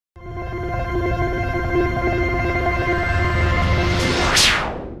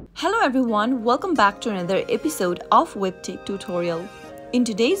everyone, welcome back to another episode of Webtech Tutorial. In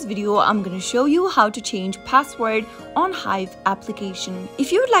today's video, I'm going to show you how to change password on Hive application.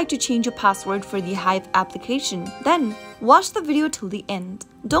 If you would like to change your password for the Hive application, then watch the video till the end.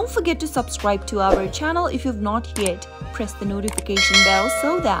 Don't forget to subscribe to our channel if you've not yet. Press the notification bell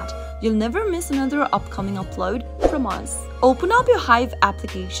so that you'll never miss another upcoming upload from us. Open up your Hive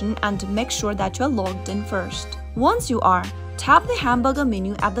application and make sure that you're logged in first. Once you are, tap the hamburger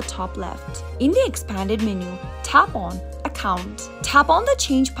menu at the top left. In the expanded menu, tap on Account. Tap on the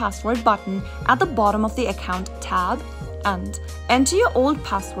Change Password button at the bottom of the Account tab and enter your old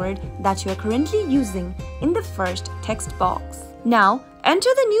password that you are currently using in the first text box. Now, enter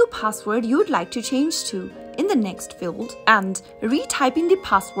the new password you would like to change to in the next field and retyping the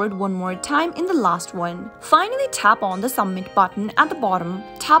password one more time in the last one. Finally, tap on the Submit button at the bottom.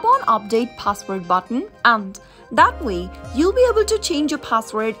 Tap on Update Password button and that way, you'll be able to change your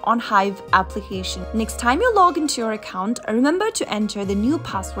password on Hive application. Next time you log into your account, remember to enter the new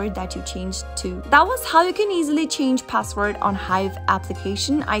password that you changed to. That was how you can easily change password on Hive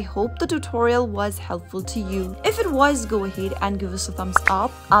application. I hope the tutorial was helpful to you. If it was, go ahead and give us a thumbs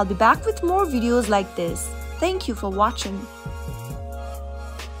up. I'll be back with more videos like this. Thank you for watching.